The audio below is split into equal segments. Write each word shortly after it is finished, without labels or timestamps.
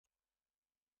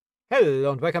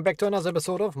Hello and welcome back to another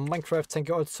episode of Minecraft. Thank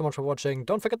you all so much for watching.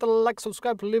 Don't forget to like,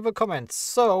 subscribe, leave a comment.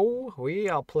 So, we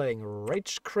are playing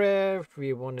Ragecraft.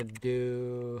 We want to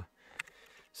do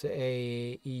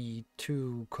the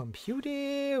AE2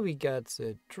 computer. We got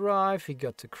the drive. We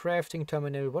got the crafting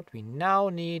terminal. What we now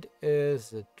need is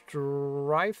the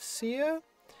drive here.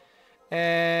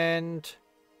 And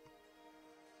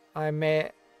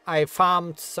I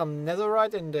farmed some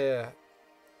netherite in the...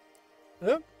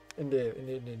 In the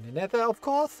nether, of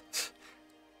course.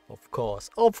 Of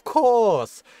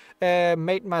course.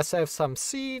 Made myself some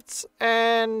seeds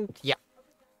and yeah,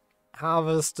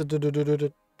 harvested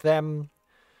them.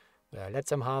 Let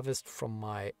them harvest from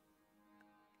my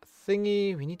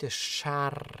thingy. We need a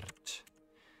shard.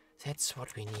 That's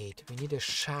what we need. We need a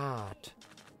shard.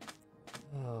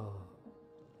 Oh.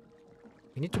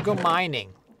 We need to go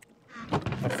mining.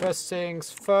 But first things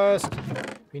first,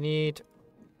 we need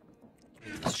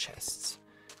chests.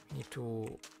 We need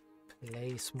to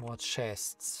place more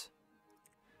chests.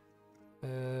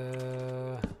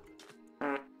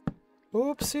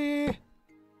 Oopsie.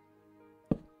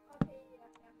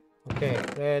 Okay,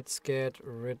 let's get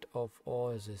rid of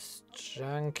all this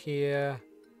junk here.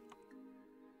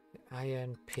 The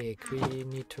iron pick. We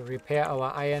need to repair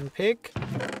our iron pick.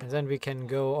 And then we can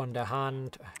go on the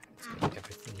hunt. Let's get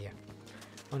everything here.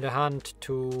 On the hunt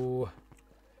to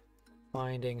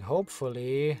finding,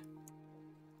 hopefully.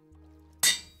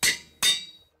 This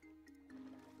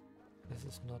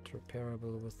is not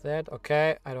repairable with that.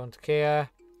 Okay, I don't care.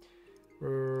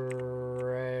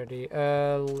 Ready.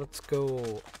 Let's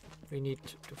go. We need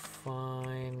to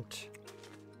find...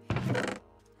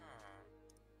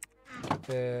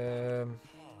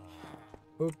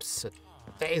 oops.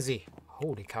 Daisy.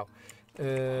 Holy cow.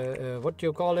 What do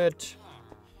you call it?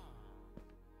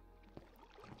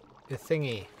 A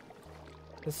thingy.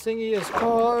 The thingy is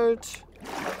called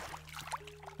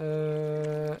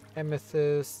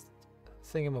amethyst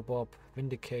thingamabob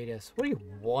vindicators. What do you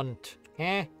want?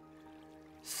 Eh?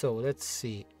 So let's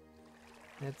see.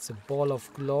 That's a ball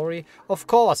of glory. Of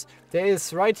course, there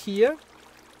is right here.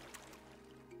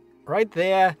 Right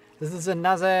there. This is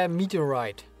another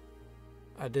meteorite.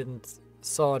 I didn't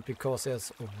saw it because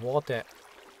there's water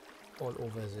all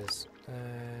over this.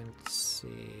 And let's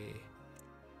see.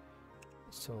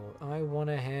 So I want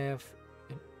to have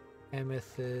an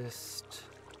amethyst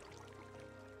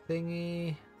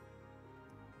thingy.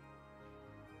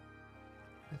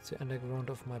 That's the underground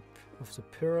of the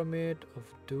pyramid of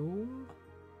doom.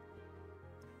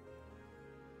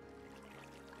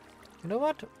 You know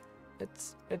what?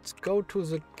 Let's go to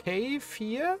the cave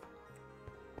here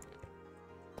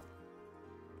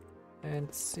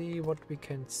and see what we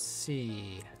can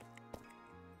see.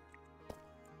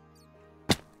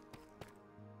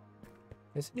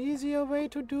 There's an easier way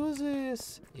to do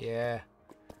this. Yeah,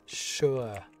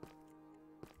 sure.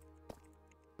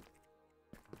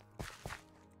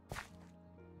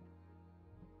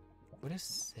 What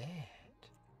is that?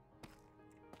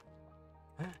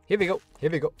 Huh? Here we go. Here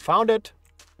we go. Found it.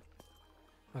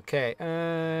 Okay,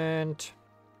 and...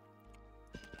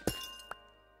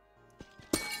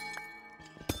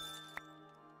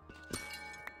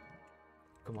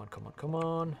 Come on, come on, come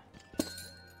on.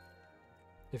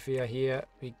 If we are here,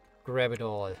 we grab it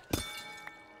all.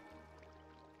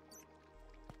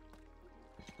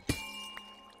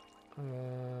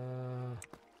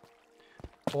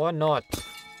 Or not.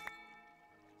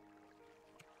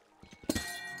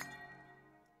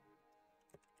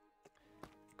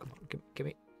 Come on, give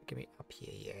me up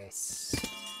here, yes.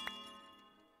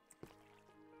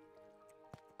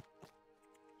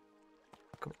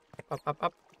 Come on,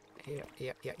 up. Here.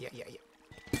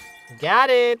 Got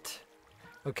it!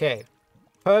 Okay,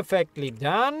 perfectly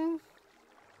done.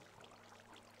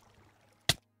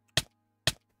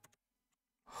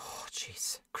 Oh,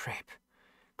 jeez. Crap.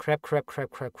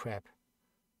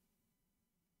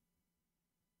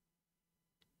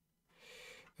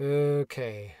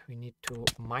 Okay, we need to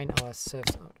mine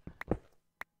ourselves out.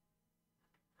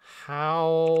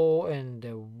 How in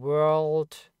the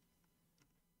world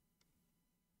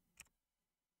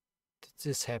did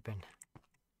this happen?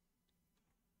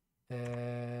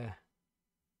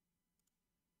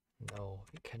 No,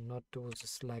 we cannot do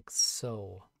this like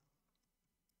so.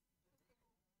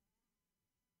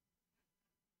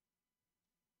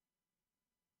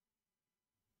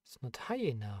 It's not high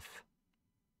enough.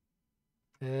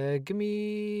 Give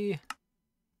me...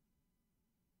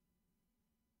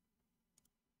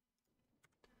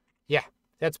 Yeah,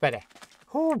 that's better.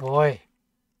 Oh boy.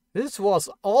 This was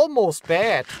almost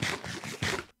bad.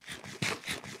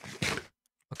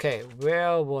 Okay,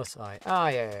 where was I? Ah,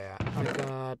 yeah. I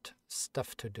got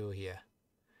stuff to do here.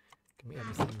 Give me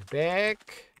everything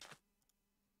back.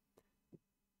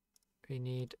 We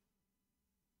need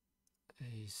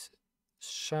these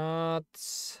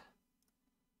shards.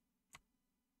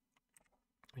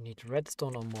 We need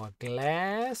redstone or more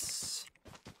glass.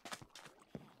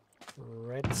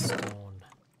 Redstone.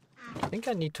 I think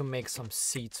I need to make some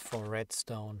seeds for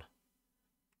redstone.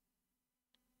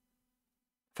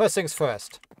 First things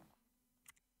first.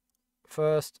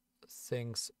 First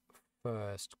things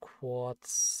first.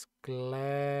 Quartz,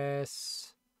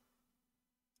 glass.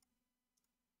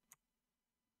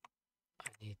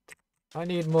 I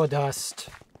need more dust.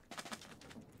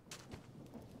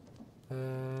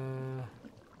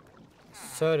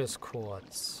 Certus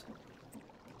quartz.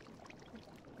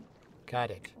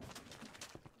 Got it.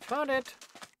 Found it.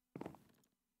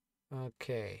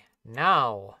 Okay.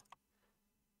 Now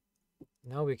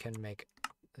we can make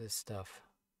this stuff.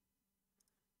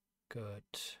 Good.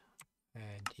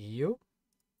 And you?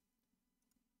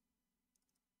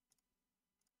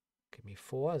 Give me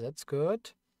 4. That's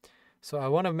good. So I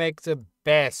want to make the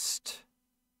best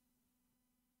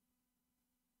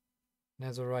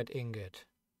netherite ingot.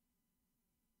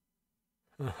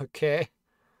 Okay.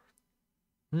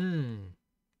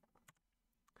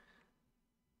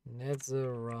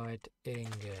 Netherite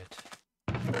ingot.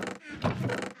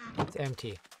 It's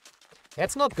empty.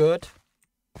 That's not good.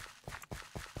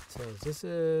 So this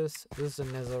is the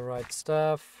netherite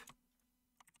stuff.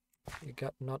 We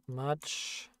got not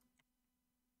much.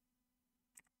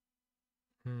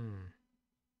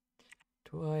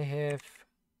 Do I have...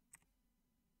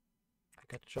 I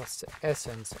got just the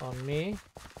essence on me.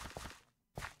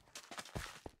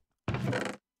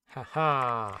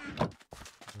 Haha!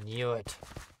 Knew it.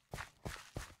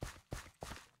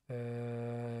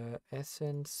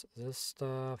 Essence, this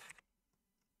stuff.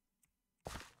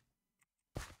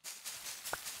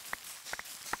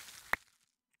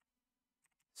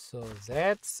 So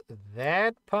that's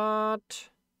that part.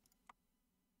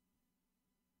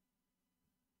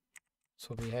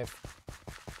 So we have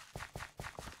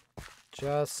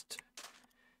just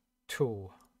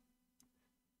 2.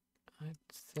 I'd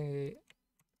say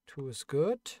 2 is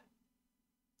good.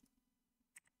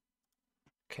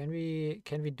 Can we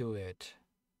do it?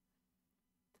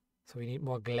 So we need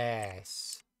more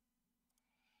glass.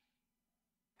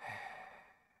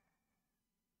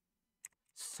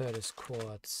 Certus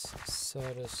quartz.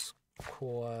 Certus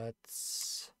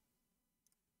quartz.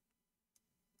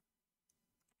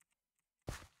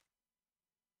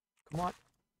 Come on.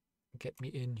 Get me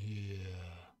in here.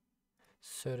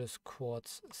 Certus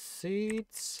quartz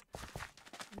seeds.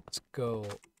 Let's go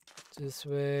this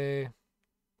way.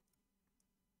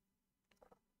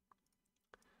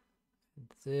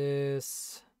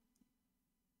 This.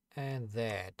 And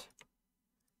that.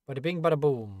 Bada bing, bada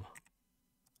boom.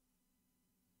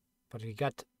 But we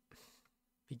got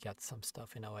some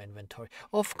stuff in our inventory.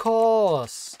 Of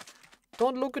course!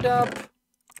 Don't look it up,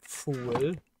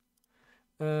 fool.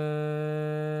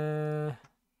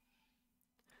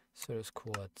 Certus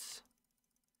quartz.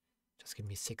 Just give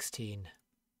me 16.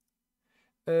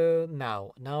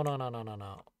 No.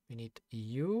 We need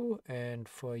you, and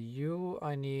for you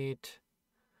I need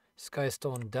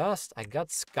skystone dust. I got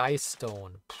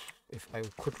skystone, if I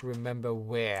could remember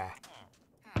where.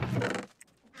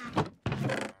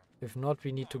 If not,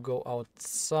 we need to go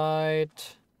outside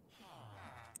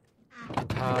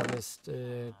and harvest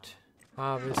it.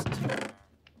 Harvest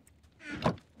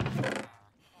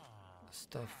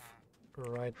stuff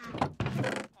right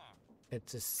at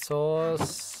the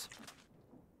source.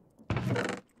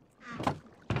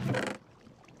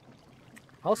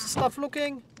 How's the stuff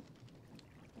looking?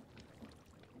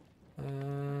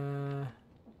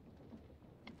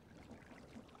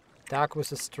 Dark with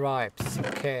the stripes.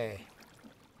 Okay.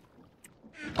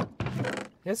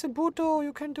 Yes, Buto,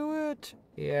 you can do it.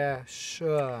 Yeah,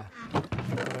 sure.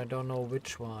 But I don't know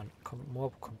which one.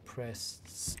 More compressed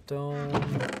stone.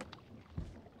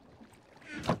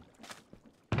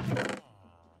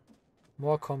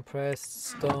 More compressed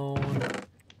stone.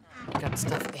 Got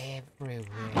stuff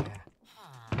everywhere.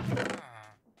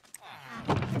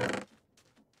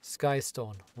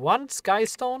 Skystone. 1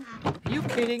 skystone? Are you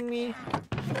kidding me?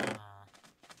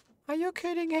 Are you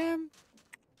kidding him?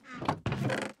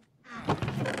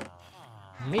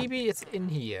 Maybe it's in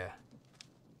here.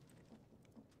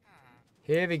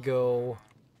 Here we go.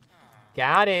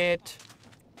 Got it.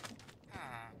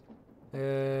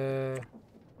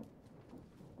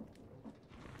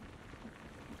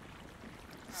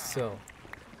 So.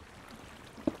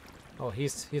 Oh,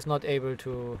 he's not able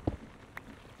to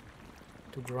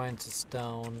to grind this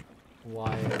down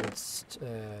whilst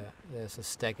there's a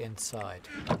stack inside.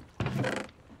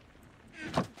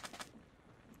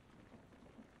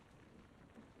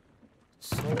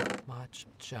 So much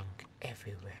junk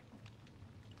everywhere.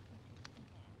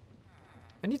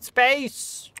 I need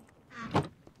space!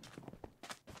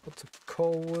 Put the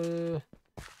coal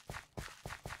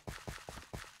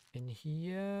in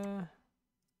here.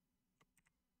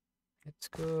 That's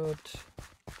good.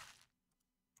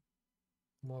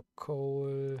 More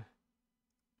coal.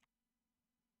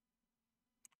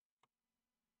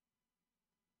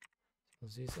 So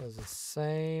these are the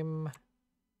same.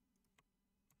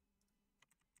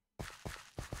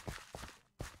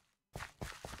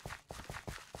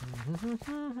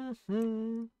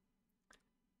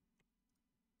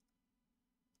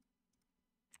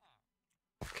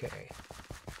 Okay.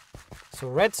 So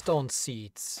redstone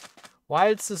seeds.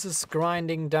 Whilst this is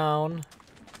grinding down,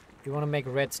 we want to make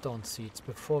redstone seeds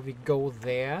before we go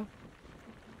there.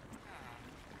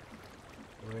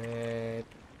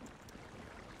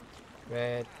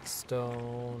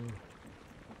 Redstone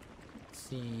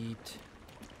seed.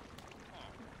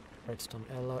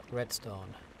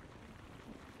 Redstone.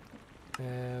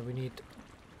 We need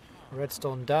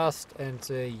redstone dust and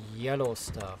the yellow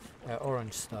stuff,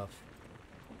 orange stuff.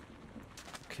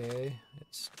 Okay,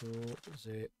 let's do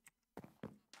the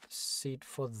seed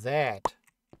for that.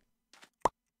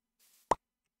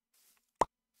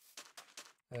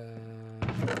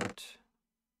 And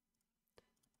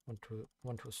 1,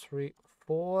 2, 3,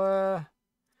 4.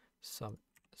 Some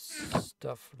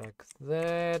stuff like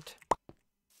that.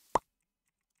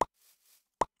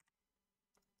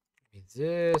 Maybe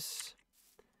this.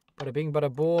 Bada bing, bada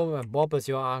boom, and Bob is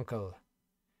your uncle.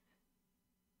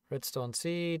 Redstone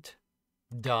seed.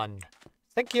 Done.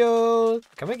 Thank you.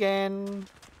 Come again.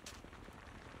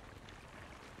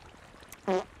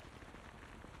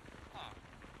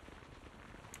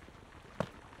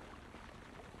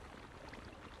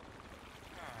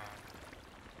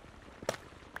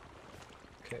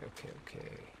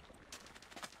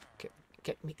 Okay.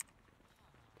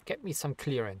 Get me some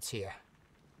clearance here.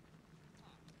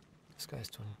 This guy's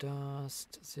doing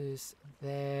dust. This,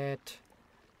 that,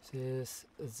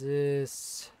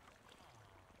 this.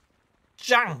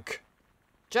 Junk!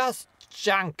 Just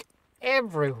junk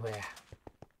everywhere.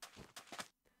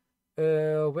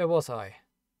 Where was I?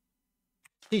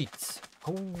 Seeds.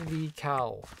 Holy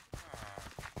cow.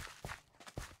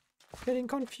 Getting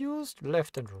confused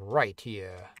left and right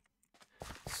here.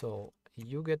 So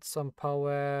you get some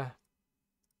power.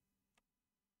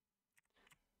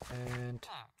 And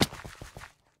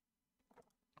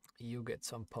you get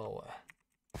some power.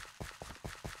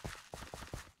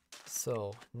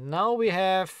 So now we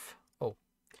have, we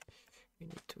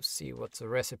need to see what the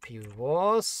recipe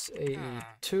was.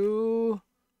 A2.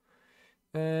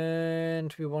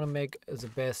 And we want to make the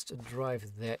best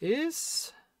drive there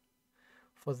is.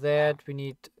 For that we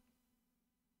need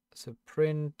the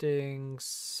printing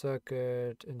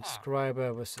circuit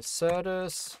inscriber with the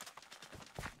SERDES.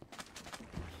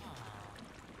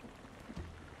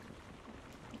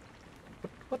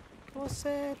 What was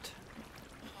that?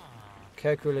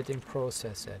 Calculating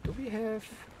processor. Do we have?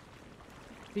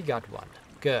 We got one.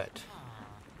 Good.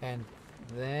 And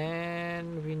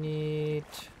then we need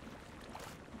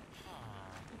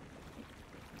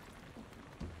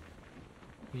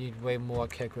way more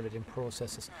calculating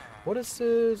processes. What is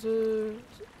the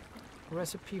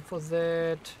recipe for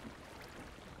that?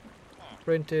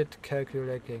 Printed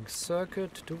calculating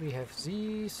circuit. Do we have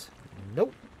these?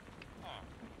 Nope.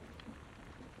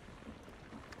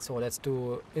 So let's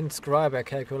do inscriber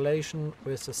calculation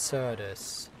with the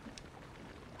SERDES.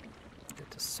 Get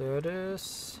the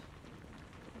SERDES.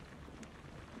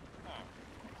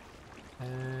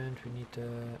 And we need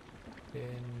the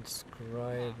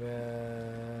inscriber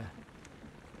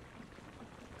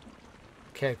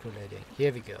calculating.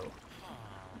 Here we go.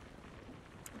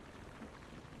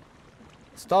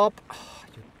 Stop! Oh,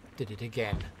 you did it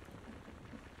again.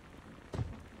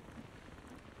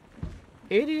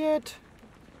 Idiot!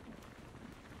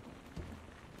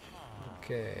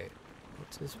 Okay,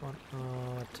 what's this one?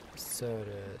 Art,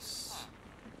 SERDES,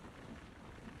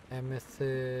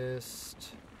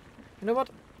 amethyst. You know what?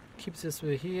 Keep this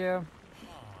here.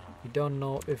 We don't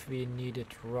know if we need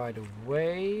it right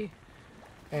away.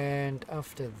 And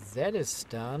after that is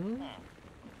done,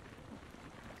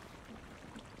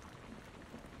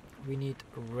 we need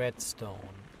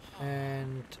redstone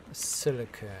and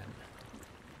silicon.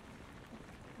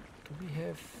 Do we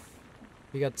have?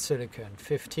 We got silicon.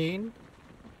 15.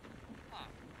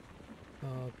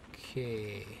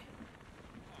 Okay.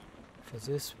 For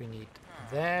this we need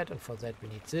that, and for that we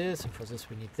need this, and for this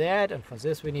we need that, and for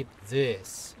this we need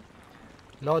this.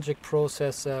 Logic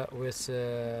processor with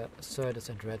SerDes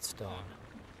and redstone.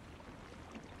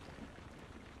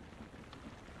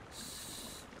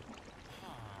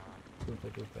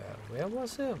 Duper duper. Where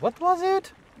was it? What was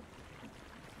it?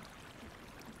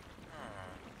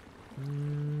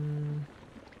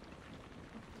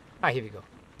 Here we go.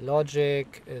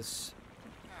 Logic is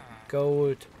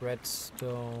gold,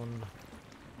 redstone.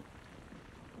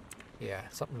 Yeah,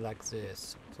 something like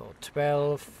this. So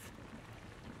 12.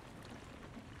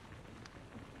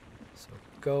 So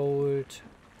gold,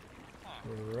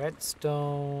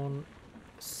 redstone,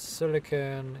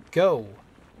 silicon, go!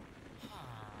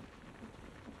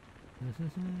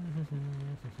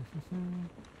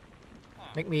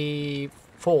 Make me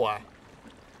 4.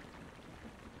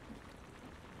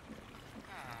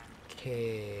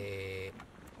 Okay.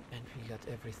 And we got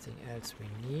everything else we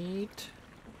need.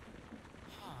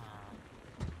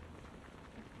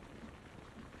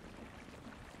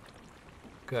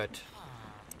 Good.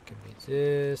 Give me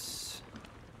this.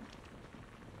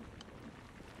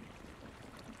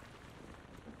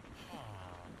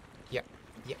 Yeah.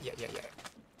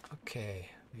 Okay,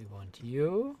 we want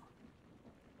you.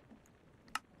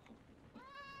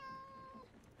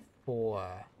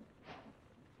 4.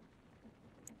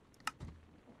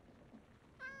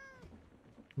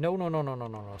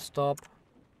 No, stop.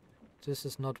 This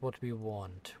is not what we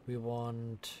want. We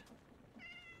want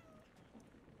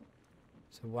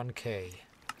the 1K.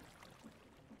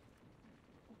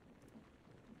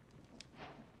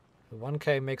 The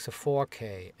 1K makes a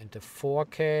 4K, and the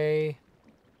 4K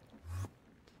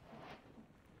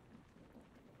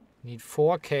need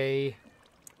 4K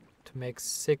to make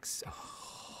 6.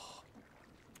 Oh.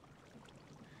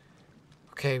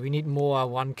 Okay, we need more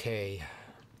 1K.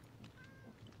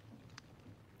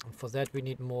 And for that we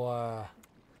need more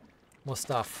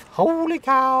stuff. Holy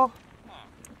cow!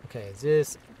 Okay,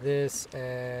 this,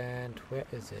 and where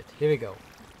is it? Here we go.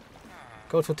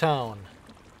 Go to town.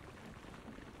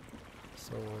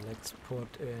 So let's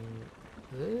put in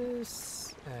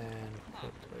this and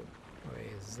put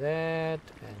away that,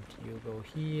 and you go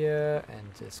here,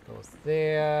 and this goes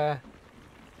there.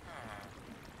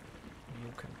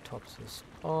 You can top this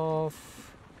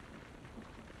off.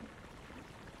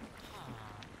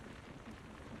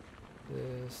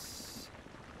 This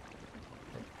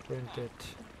printed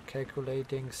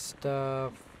calculating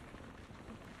stuff.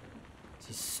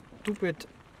 This stupid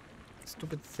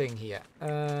thing here.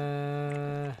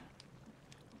 Yeah.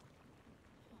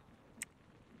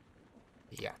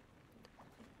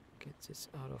 Get this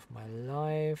out of my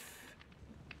life.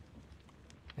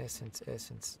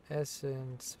 Essence,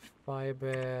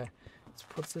 fiber. Let's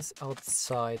put this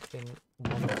outside in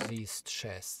one of these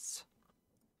chests.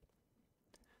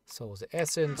 So the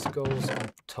essence goes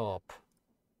on top.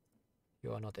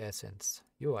 You are not essence.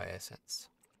 You are essence.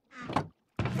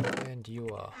 And you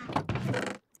are.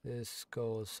 This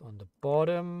goes on the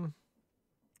bottom.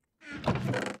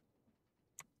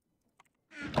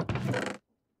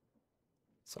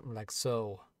 Something like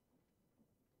so.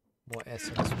 More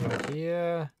essence right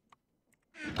here.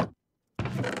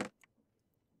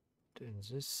 Doing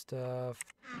this stuff.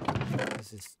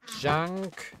 This is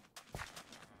junk.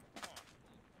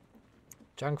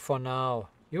 Junk for now.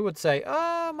 You would say,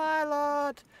 oh my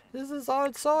lord, this is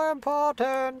all so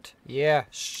important. Yeah,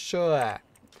 sure.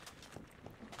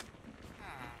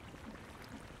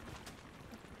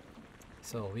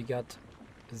 So we got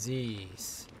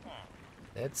these.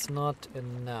 That's not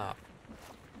enough.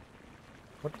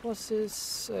 What was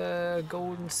this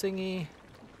golden thingy?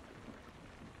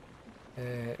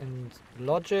 And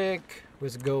logic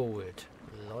with gold.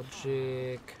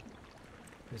 Logic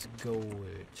with gold.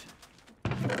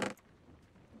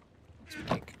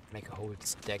 Let's make a whole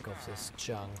stack of this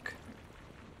junk.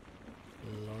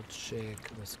 Logic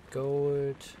with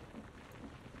gold.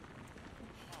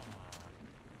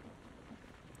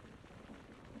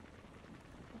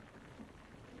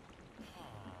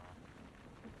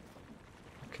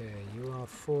 Okay, you are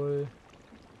full.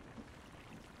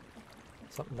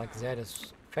 Something like that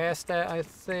is faster, I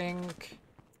think.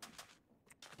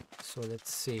 So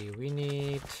let's see, we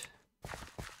need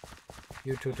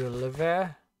you to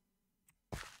deliver.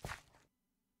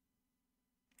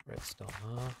 Redstone,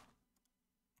 huh?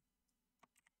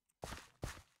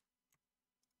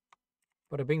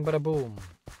 Bada bing, bada boom.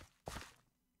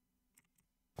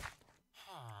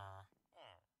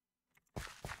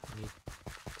 Need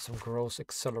some growth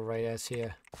accelerators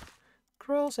here.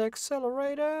 Growth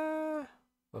accelerator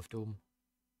of doom.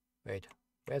 Wait,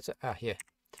 where's it? Ah, here.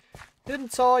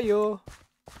 Didn't saw you.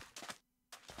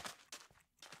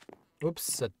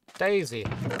 Oops, a daisy.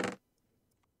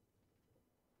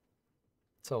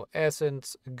 So,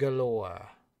 essence galore.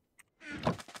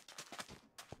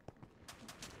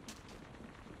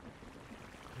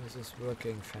 This is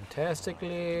working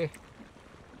fantastically.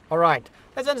 Alright,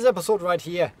 let's end this episode right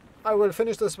here. I will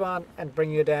finish this one and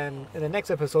bring you then in the next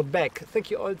episode back.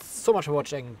 Thank you all so much for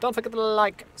watching. Don't forget to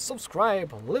like,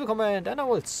 subscribe, leave a comment, and I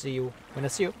will see you when I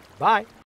see you. Bye!